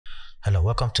Hello,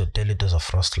 welcome to Daily Dose of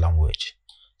Rust language.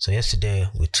 So yesterday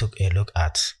we took a look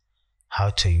at how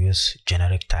to use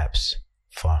generic types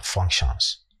for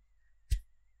functions.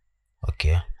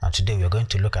 Okay, and today we are going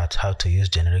to look at how to use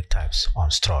generic types on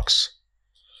structs.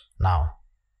 Now,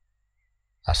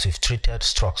 as we've treated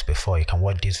structs before, you can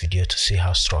watch this video to see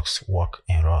how structs work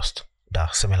in Rust that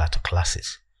are similar to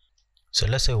classes. So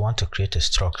let's say we want to create a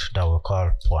struct that we'll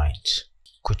call point,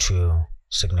 which will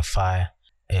signify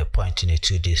a point in a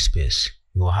 2D space.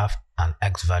 You will have an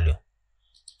X value,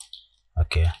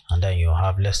 okay, and then you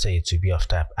have, let's say it will be of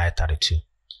type I32,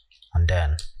 and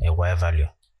then a Y value.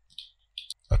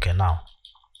 Okay, now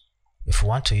if we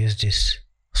want to use this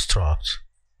struct,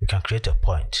 we can create a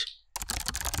point.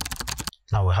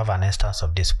 Now we have an instance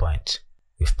of this point.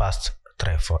 We've passed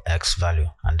 3 for X value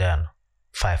and then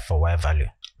 5 for Y value.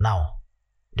 Now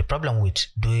the problem with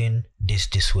doing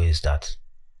this way is that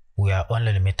we are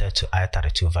only limited to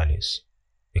I32 values.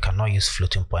 We cannot use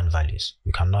floating point values.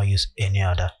 We cannot use any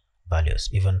other values,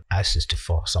 even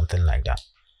I64, something like that.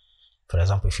 For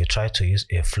example, if you try to use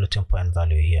a floating point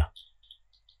value here,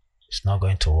 it's not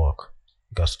going to work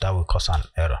because that will cause an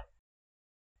error.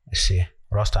 You see,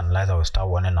 Rust Analyzer will start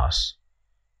warning us,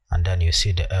 and then you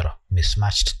see the error: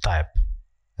 mismatched type,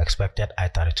 expected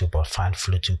I32 but find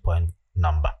floating point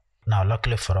number. Now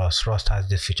luckily for us, Rust has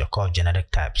this feature called generic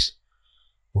types.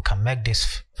 We can make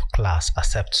this class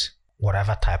accept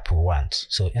whatever type we want.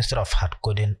 So instead of hard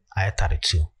coding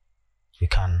I32, we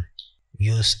can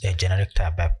use a generic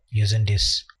type by using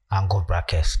this angle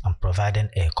brackets and providing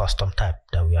a custom type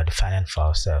that we are defining for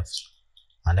ourselves.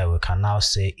 And then we can now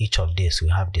say each of these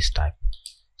will have this type.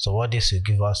 So what this will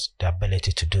give us the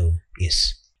ability to do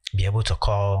is be able to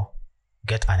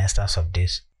get an instance of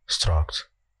this struct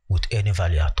with any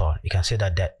value at all. You can see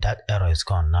that that error is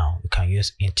gone now. We can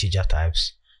use integer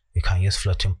types, we can use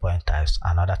floating point types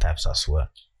and other types as well.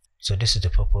 So this is the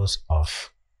purpose of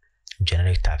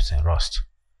generic types in Rust.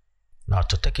 Now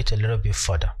to take it a little bit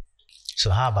further, so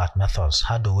how about methods?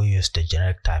 How do we use the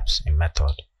generic types in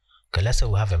method? Okay, let's say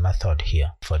we have a method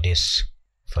here for this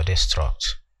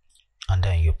struct, and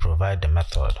then you provide the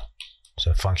method,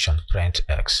 so function print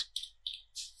x,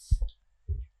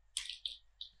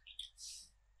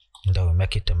 and then we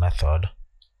make it a method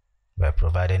by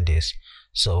providing this.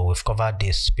 So we've covered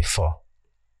this before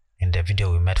in the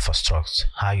video we made for structs,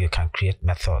 how you can create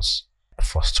methods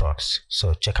for structs.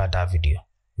 So check out that video,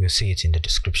 you'll see it in the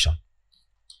description.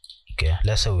 Okay,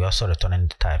 let's say we're also returning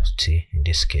the type t in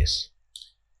this case,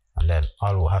 and then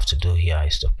all we'll have to do here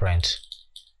is to print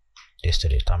this to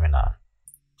the terminal.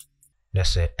 Let's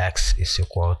say x is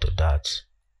equal to that,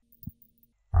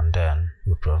 and then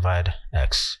we provide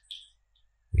x.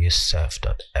 We use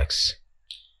self.x.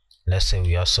 Let's say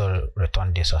we also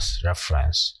return this as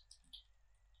reference,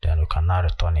 then we can now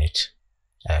return it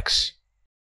x.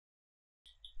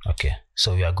 Okay,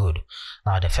 so we are good.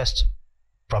 Now the first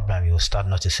problem you will start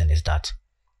noticing is that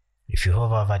if you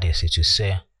hover over this, it will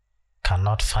say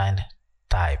cannot find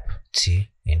type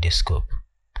t in this scope.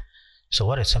 So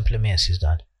what it simply means is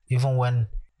that even when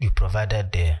you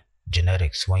provided the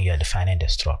generics when you are defining the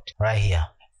struct, right here,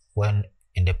 when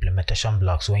in the implementation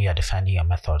blocks, when you are defining your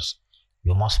methods,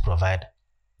 you must provide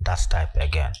that type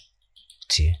again,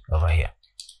 t over here.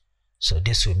 So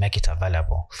this will make it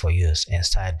available for use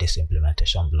inside this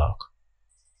implementation block.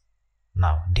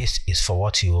 Now this is for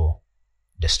what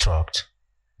the struct,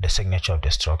 the signature of the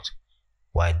struct,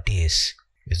 while this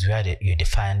is where you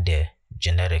define the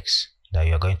generics that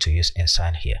you are going to use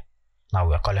inside here. Now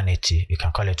we are calling it t. You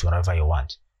can call it whatever you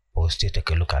want, but we'll still take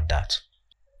a look at that.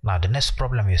 Now the next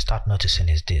problem you start noticing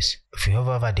is this. If you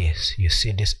hover over this, you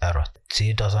see this error.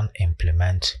 T doesn't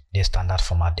implement the standard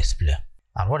format display.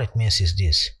 And what it means is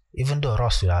this: even though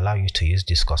Rust will allow you to use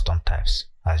these custom types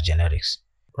as generics,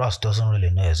 Rust doesn't really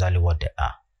know exactly what they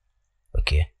are.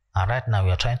 Okay, and right now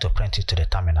we are trying to print it to the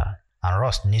terminal, and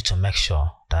Rust needs to make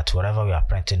sure that whatever we are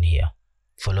printing here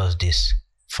follows this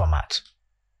format.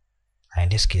 And in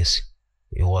this case,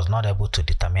 it was not able to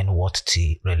determine what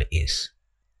T really is.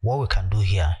 What we can do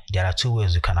here, there are two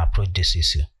ways we can approach this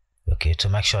issue, okay, to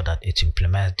make sure that it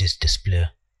implements this display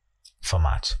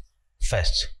format.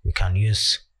 First, we can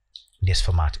use this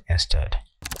format instead.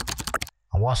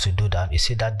 And once we do that, you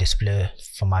see that display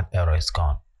format error is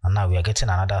gone. And now we are getting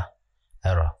another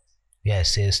error where it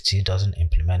says T doesn't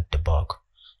implement debug.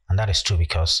 And that is true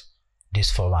because this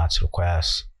format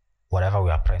requires whatever we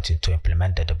are printing to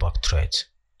implement the debug thread.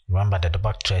 Remember, the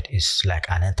debug thread is like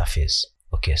an interface.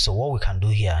 Okay, so what we can do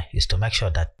here is to make sure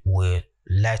that we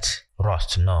let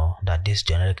Rust know that this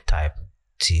generic type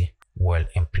t will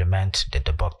implement the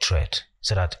debug thread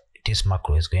so that this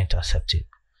macro is going to accept it.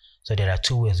 So there are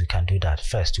two ways we can do that.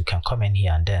 First, we can come in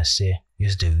here and then say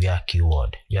use the where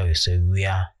keyword. Here we say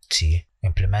where t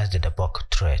implements the debug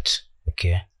thread.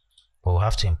 Okay, but we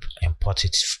have to import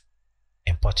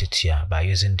it here by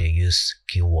using the use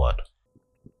keyword.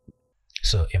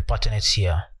 So importing it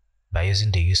here by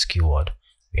using the use keyword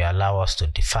will allow us to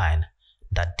define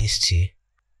that this t,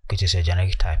 which is a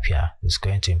generic type here, is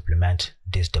going to implement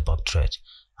this debug thread,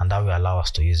 and that will allow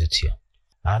us to use it here.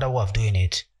 Another way of doing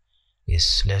it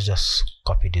is, let's just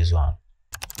copy this one.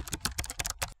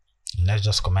 Let's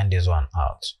just comment this one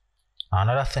out.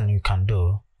 Another thing you can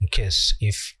do, in case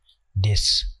if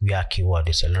this where keyword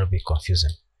is a little bit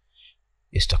confusing,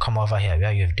 is to come over here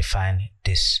where you've defined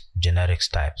this generics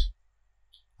type,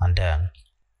 and then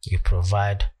you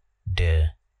provide the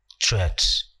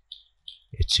threads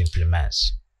it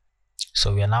implements.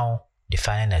 So we are now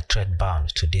defining a thread bound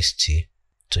to this t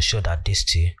to show that this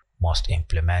t must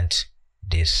implement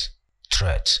this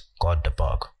thread called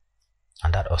debug,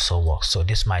 and that also works. So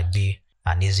this might be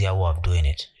an easier way of doing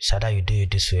it. It's either you do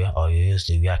it this way or you use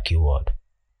the where keyword.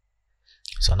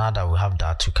 So now that we have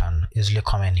that, we can easily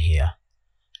come in here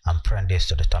and print this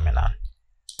to the terminal.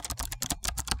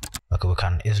 Okay, we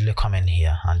can easily come in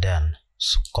here and then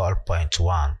call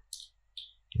point1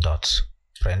 dot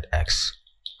print x.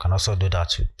 Can also do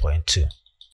that with point2.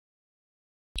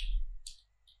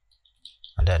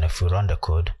 And then if we run the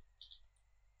code,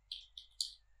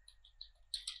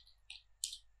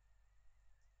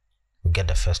 we get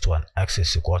the first one, x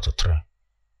is equal to 3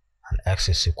 and x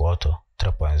is equal to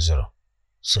 3.0.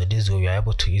 So this way we are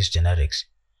able to use generics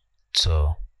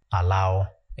to allow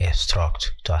a struct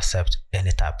to accept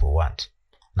any type we want.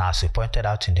 Now, as we pointed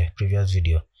out in the previous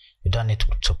video, you don't need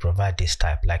to provide this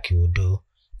type like you would do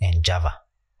in Java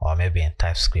or maybe in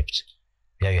TypeScript,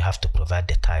 where you have to provide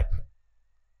the type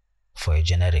for a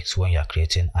generics when you are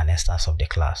creating an instance of the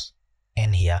class.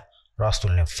 In here, Rust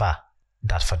will infer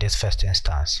that for this first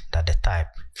instance that the type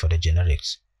for the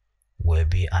generics will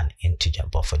be an integer,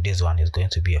 but for this one is going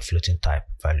to be a floating type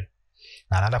value.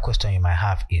 Now, another question you might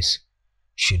have is,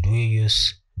 should we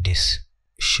use the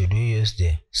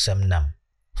same name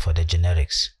for the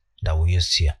generics that we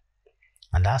used here?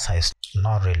 And the answer is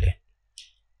not really.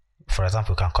 For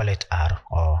example, you can call it R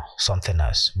or something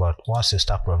else, but once you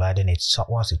start providing it,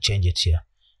 once you change it here,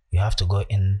 you have to go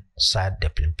inside the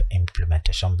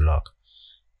implementation block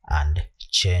and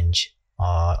change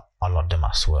all of them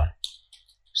as well.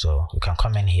 So you can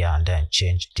come in here and then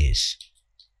change this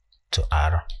to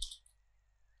R,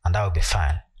 and that will be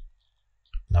fine.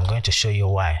 And I'm going to show you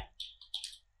why.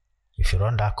 If you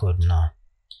run that code now,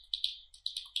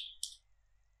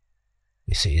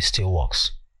 you see it still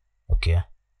works. Okay.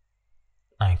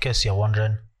 Now, in case you're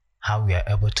wondering how we are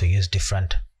able to use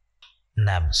different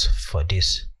names for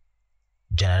these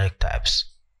generic types,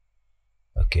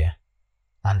 okay,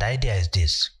 and the idea is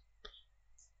this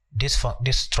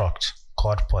struct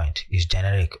called point is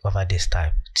generic over this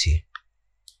type t,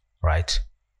 right?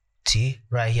 T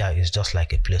right here is just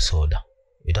like a placeholder.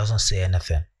 It doesn't say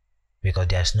anything because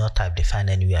there's no type defined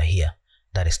anywhere here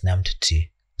that is named t,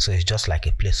 so it's just like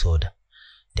a placeholder.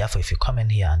 Therefore, if you come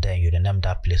in here and then you rename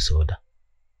that placeholder,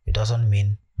 it doesn't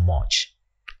mean much.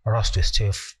 Rust will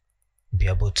still be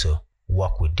able to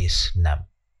work with this name.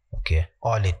 Okay,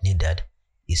 all it needed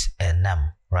is a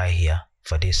name right here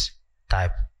for this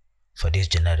type, for this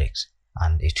generics,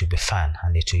 and it will be fine,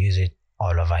 and it will use it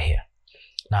all over here.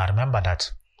 Now remember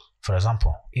that, for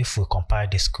example, if we compile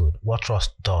this code, what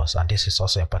Rust does, and this is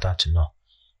also important to know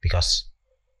because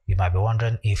you might be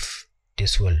wondering if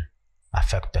this will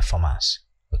affect performance.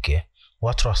 Okay,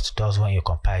 what Rust does when you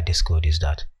compile this code is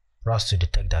that Rust will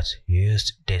detect that you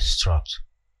used this struct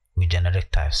with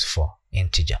generic types for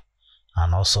integer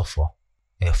and also for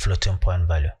a floating point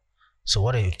value. So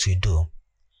what it will do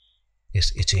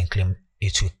is it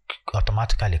will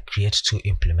automatically create two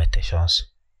implementations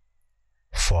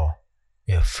for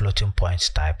a floating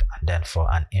point type and then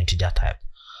for an integer type,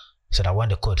 so that when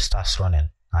the code starts running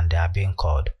and they are being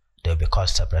called, they'll be called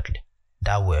separately.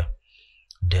 That way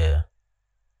the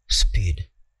speed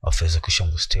of execution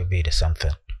will still be the same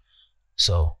thing.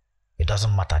 So it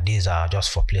doesn't matter, these are just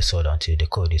for placeholder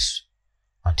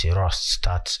until Rust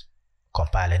starts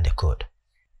compiling the code.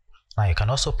 Now you can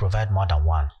also provide more than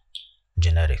one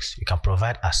generics. You can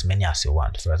provide as many as you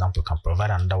want. For example, you can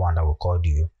provide another one that will call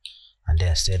you and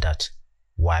then say that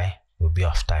y will be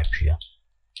of type u.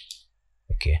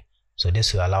 Okay, so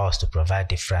this will allow us to provide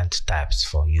different types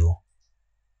for u,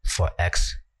 for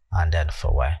x, and then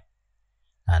for y.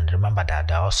 And remember that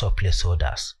there are also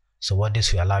placeholders. So what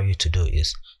this will allow you to do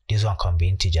is, this one can be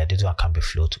integer, this one can be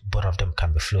float, both of them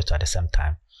can be float at the same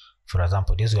time. For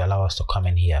example, this will allow us to come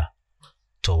in here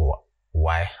to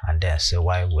y and then say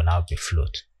y will now be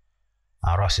float,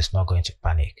 and Rust is not going to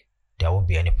panic. There won't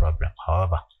be any problem.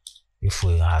 However, if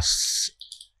we as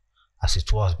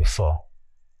it was before,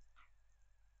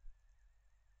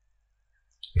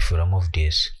 if we remove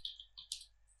this,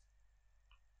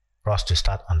 Rust will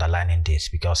start underlining this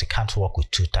because it can't work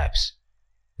with two types.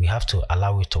 We have to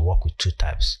allow it to work with two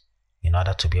types in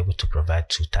order to be able to provide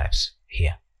two types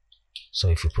here. So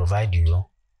if you provide U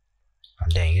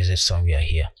and then use it somewhere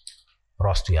here,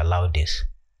 Rust will allow this.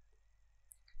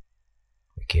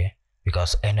 Okay,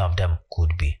 because any of them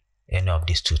could be any of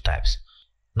these two types.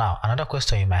 Now, another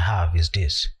question you might have is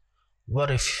this: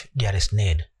 what if there is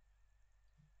need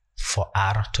for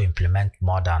R to implement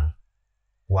more than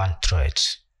one thread,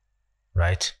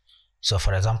 right? So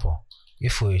for example,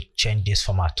 if we change this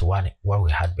format to what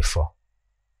we had before,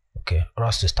 okay,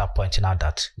 Rust will start pointing out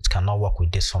that it cannot work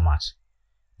with this format,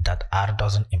 that R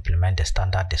doesn't implement the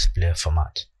standard display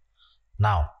format.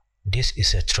 Now, this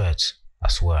is a thread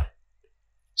as well.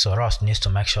 So Rust needs to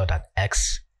make sure that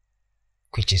X,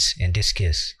 which is in this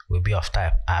case will be of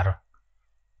type R,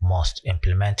 must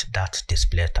implement that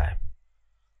display type.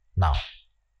 Now,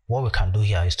 what we can do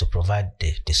here is to provide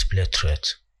the display thread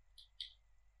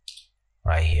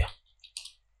right here.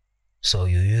 So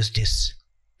you use this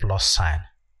plus sign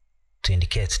to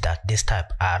indicate that this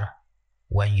type R,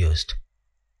 when used,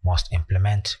 must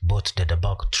implement both the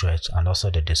debug thread and also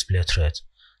the display thread.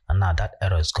 And now that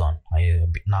error is gone, and you'll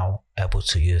be now able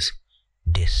to use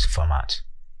this format.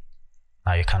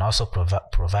 Now you can also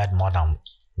provide more than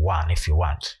one if you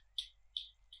want.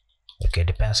 Okay,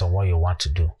 depends on what you want to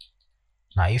do.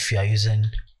 Now if you are using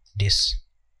this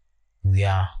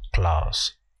where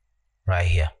clause right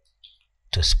here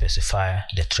to specify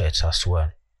the threads as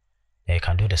well, then you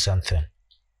can do the same thing.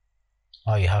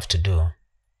 All you have to do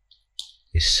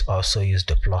is also use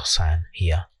the plus sign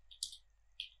here,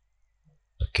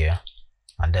 okay,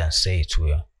 and then say it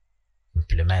will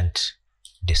implement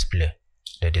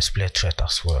the display thread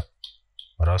as well.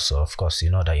 But also, of course, you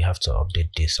know that you have to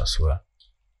update this as well.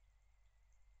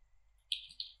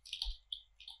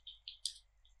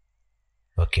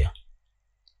 Okay,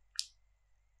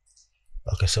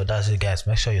 so that's it, guys.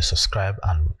 Make sure you subscribe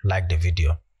and like the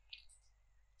video,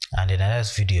 and in the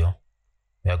next video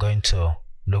we are going to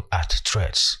look at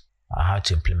threads and how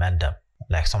to implement them,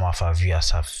 like some of our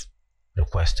viewers have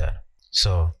requested.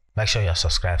 So make sure you're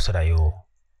subscribed so that you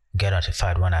get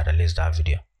notified when I release that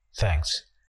video. Thanks.